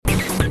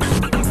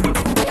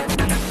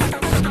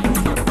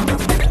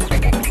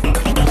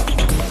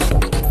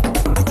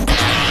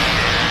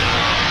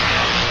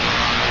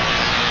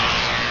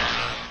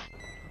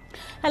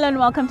Hello and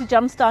welcome to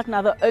Jumpstart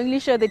Now, the only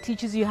show that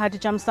teaches you how to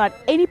jumpstart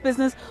any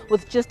business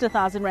with just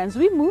 1,000 rands.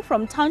 We move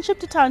from township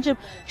to township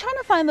trying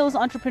to find those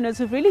entrepreneurs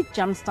who've really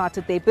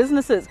jump-started their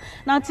businesses.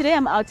 Now today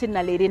I'm out in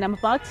Naledi and I'm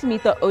about to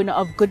meet the owner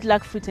of Good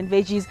Luck Fruit and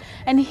Veggies,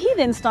 and he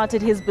then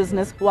started his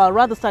business, well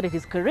rather started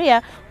his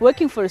career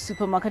working for a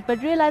supermarket,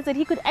 but realized that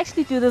he could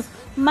actually do this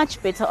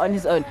much better on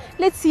his own.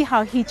 Let's see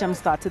how he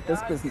jump-started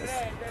this business.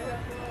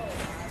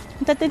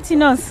 Ntate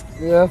Tinos.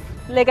 Yes.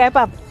 Le kae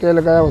papa? Ke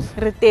le kae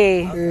Re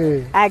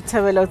teng. A ke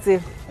thabela o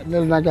tseba.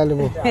 Le nna ke a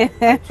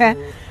leboha.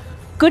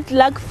 Good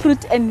Luck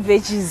Fruit and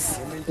Veggies.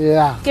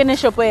 Yeah. Ke ne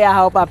shopo ya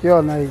hao papa. Ke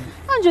yona e.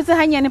 A njutse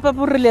hanyane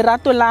papa re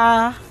lerato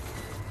la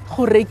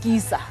go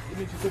rekisa.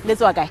 Le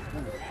tswa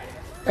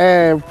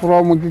kae?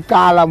 From ke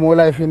kala mo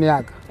life ni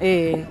yaka.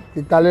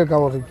 Ke tale ka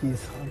go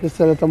rekisa. Ke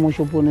sebetsa mo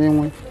shopong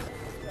engwe.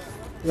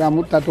 Ya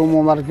mutato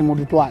mo mara ke mo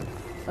ditwana.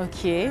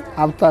 Okay.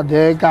 After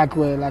that, ka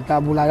tloela ka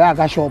bula ya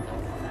ka shop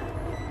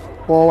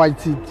for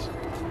White City.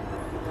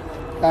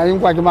 Ka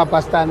inkwa ke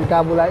mapastani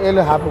ka bula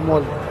ele hapo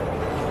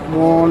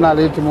mo na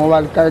leti mo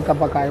ba ka ka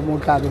pa ka mo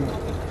tla mo.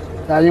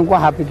 Ka inkwa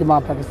happy ke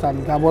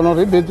mapakistani ka bona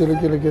re betere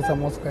ke rekisa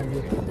mo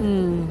sekande.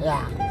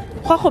 Yeah.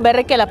 Go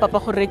berekela papa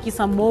go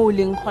rekisa mo o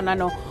leng gona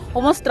no.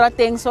 O mo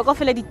strateng so ka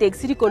fela di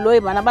taxi di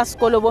koloi bana ba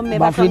sekolo bo mme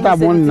ba feta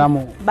mo nna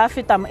mo. Ba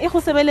feta mo. E go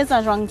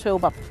sebeletsa jwang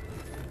tshweo papa?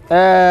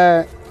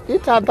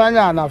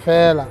 Itatanyana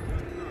fela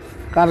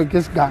ka re ke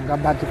seganga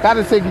but ka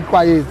re se ke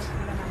kwaetse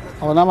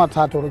gona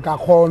mathato re ka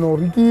kgona go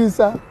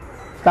rekisa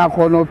ka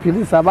kgona go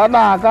philisa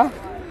banaka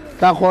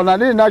ka kgona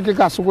le nna ke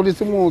ka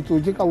sokoletse motho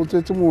ke ka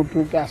utswetse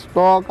motho ke a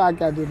stocka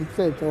ke a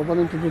dirisetse o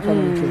bona ntse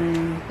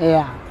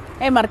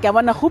tshwanetse mara ke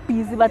bona go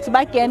busy batho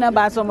ba kena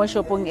ba tswa mo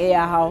shopong e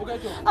ya hao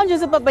a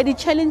ntse papa di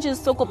challenges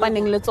so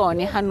kopaneng le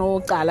tsone ha no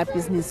qala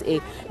business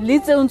e le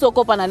tse o ntse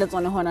kopana le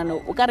tsone hona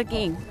no o ka re ke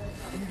eng?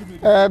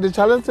 The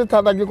challenge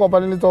thata ke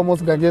kopane le tso mo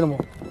segangeni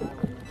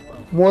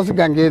mo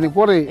segangeni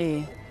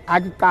gore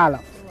a ke qala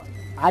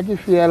a ke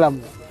fiela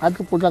mo a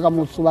ke potla ka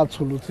motho ba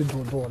tshulutse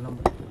dodona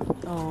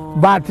mo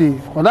but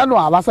gona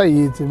no ba sa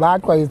yetse ba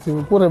kwaetse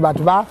gore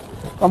batho ba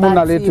mo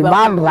nna le te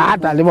ba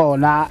nrata le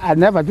bona I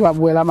never ke ba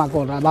buela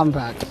makora ba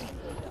nrata.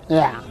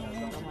 Yeah.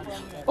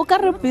 O ka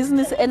re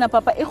business ena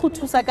papa e go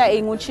thusa ka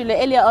eng o tshile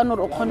elia on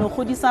o kgone go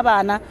godisa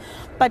bana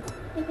but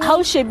how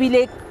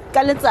shebile ka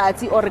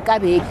letsatsi or ka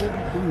beke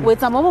o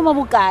etsa mo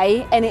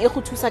bokae ene e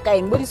go thusa ka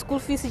eng bo di school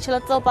fees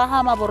tšhelete tsa ba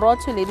ha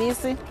maborotho le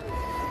bese?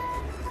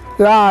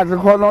 Ya ke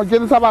khona ke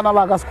ntsha bana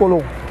ba ka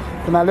sekolong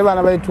ke na le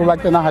bana ba ithuba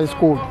ke na high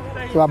school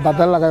ke ba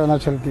batalla ka yona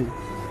tšhelete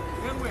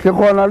ke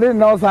khona le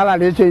nna o sala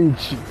le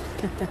change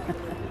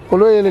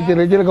kolo ele ke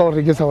rekile ka o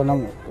rekisa ona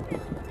mo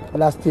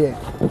last year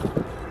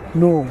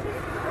no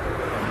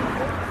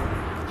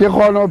ke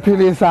khona o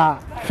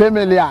philisa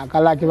family ya ka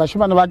la ke ba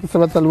shimane ba ke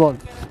sebetsa le bona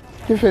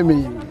ke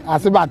family a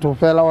se batho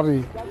fela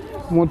ore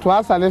motho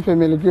a sa le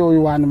family ke o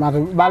one mara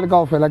ba le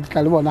ka o fela ke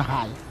tla le bona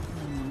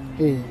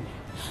gae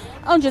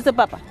a ntse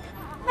papa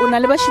o na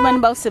le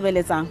bashimane ba o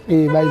sebeletsang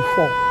ba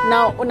i4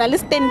 now o na le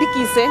stand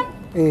kise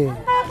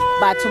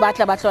batho ba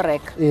tla ba tlo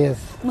reka yes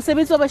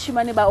mosebetsi wa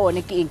bashimane ba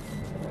one ke eng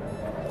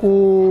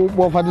go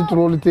bofa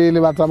ditrol tele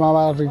ba tsama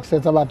ba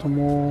rekisetsa batho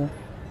mo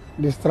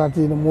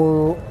distratini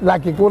mo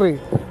like gore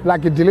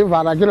like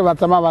deliver ke le ba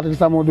tsama ba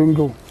rekisa mo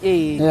dingo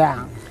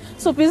yeah.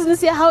 So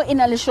business ya how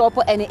ina le shop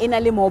and ina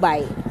le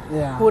mobile.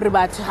 Yeah. Gore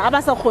batho ha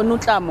ba sa khone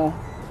utla mo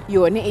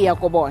yone e ya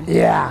go bona.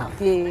 Yeah.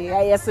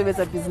 Ya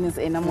sebetsa business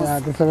ena mo. Yeah,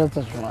 ke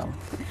sebetsa jwang.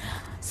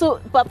 So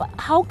papa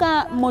how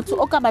ka motho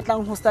o ka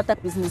batlang ho starta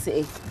business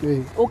e?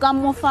 O ka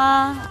mo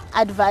fa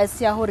advice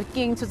ya hore ke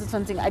eng tshotse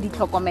tshwantseng a di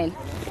tlhokomele?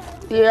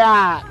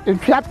 Yeah, e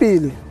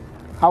pele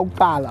ha o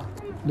qala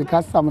the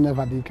customer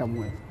never dey come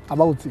well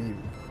about you.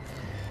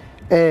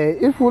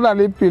 If you na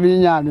le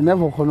pelinyane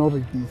never khone ho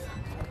rekisa.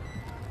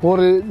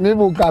 Gore me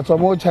bo ka tswa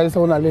mo chaisa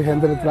ona le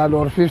 100 rand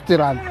or 50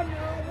 rand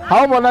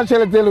ha o bona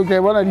tšhelete le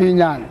ke bona le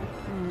nyane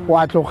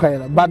wa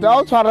tlogela but ha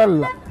o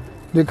tshwarella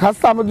the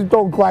customer di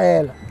to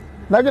kwaela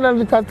na ke na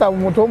le customer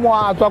motho mo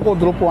a tswa ko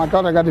drop wa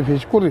ka reka di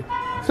fish kore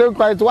se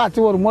kwaetse wa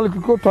tse gore mo le ke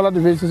go thola di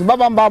fish ba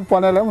bang ba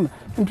ponela mona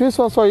ntwe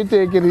so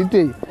ite ke re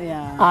ite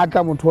a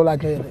tla motho la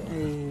ke re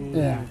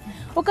yeah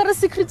o ka re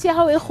secret ya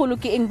hao e kholo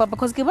ke eng papa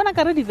because ke bona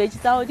ka re di veg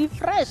tsa di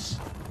fresh.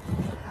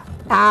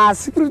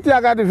 Security ya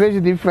ka di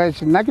veg di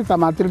fresh nna ke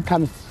tsama 3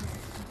 times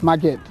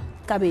market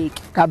ka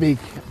beke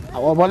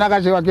o bona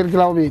ka jewa ke re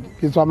la bobedi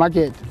ke tswa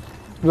market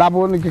la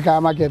bone ke ka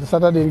market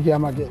Saturday ke ya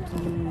market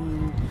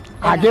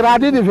a ke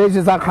radi di veg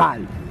tsa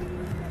khale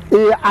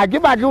a ke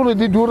ba ke re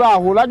di dura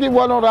go la ke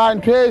bona ra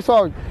ntwe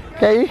so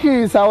ke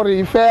ihisa ore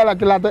e fela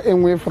ke lata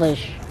engwe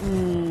fresh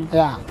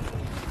yeah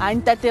a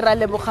ntatira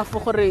le bogafo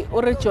gore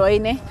o re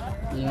joine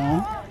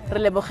yeah re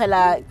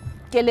lebogela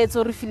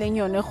keletso re fileng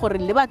yone gore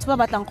le batho ba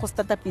batlang go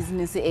starta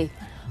business e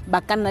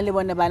ba ka nna le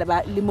bone ba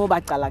le mo ba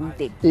qalang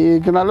teng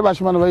ke na le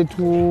bashimane ba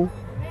ithu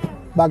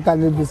ba ka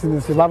le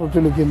business ba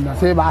botlelo ke nna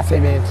se ba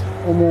sebetsa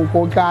o mo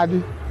ko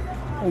tladi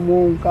o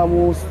mo ka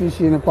mo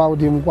station kwa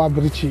odimo kwa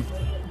bridge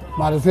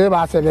mara se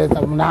ba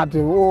sebetsa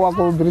monate o wa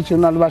ko bridge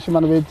na le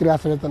bashimane ba itira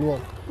sebetsa le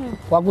bona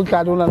wa ku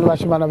qala ona le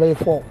bashimana ba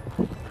 4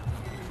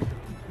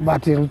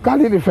 but re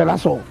qale le fela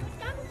so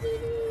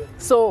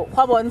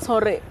ga bontsha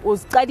hore o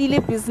qadile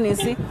business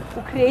o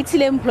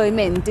created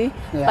employment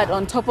but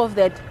on top of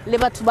that le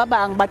batho ba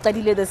bang ba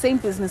qadile the same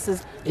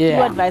businesses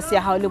you advise ya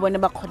how le bone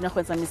ba khona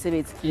go etsa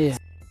mesebetsi.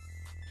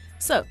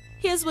 So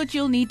here's what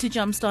you'll need to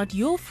jumpstart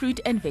your fruit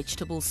and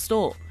vegetable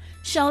store.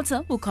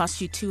 Shelter will cost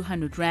you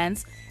 200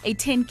 rands, a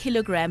 10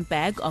 kilogram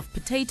bag of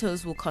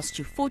potatoes will cost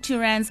you 40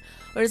 rands,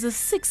 whereas a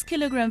 6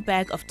 kilogram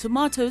bag of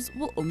tomatoes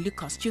will only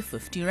cost you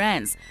 50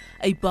 rands.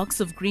 A box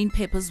of green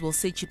peppers will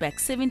set you back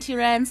 70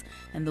 rands,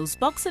 and those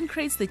box and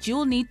crates that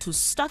you'll need to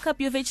stock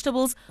up your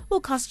vegetables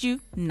will cost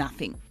you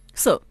nothing.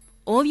 So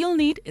all you'll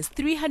need is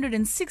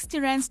 360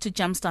 rands to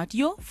jumpstart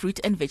your fruit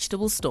and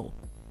vegetable store.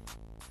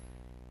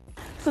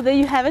 So there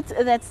you have it.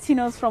 That's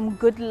Tino's from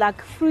Good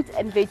Luck Fruit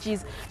and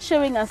Veggies,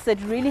 showing us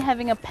that really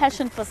having a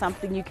passion for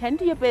something, you can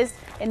do your best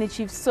and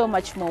achieve so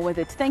much more with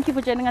it. Thank you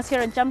for joining us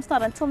here on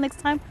Jumpstart. Until next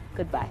time,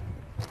 goodbye.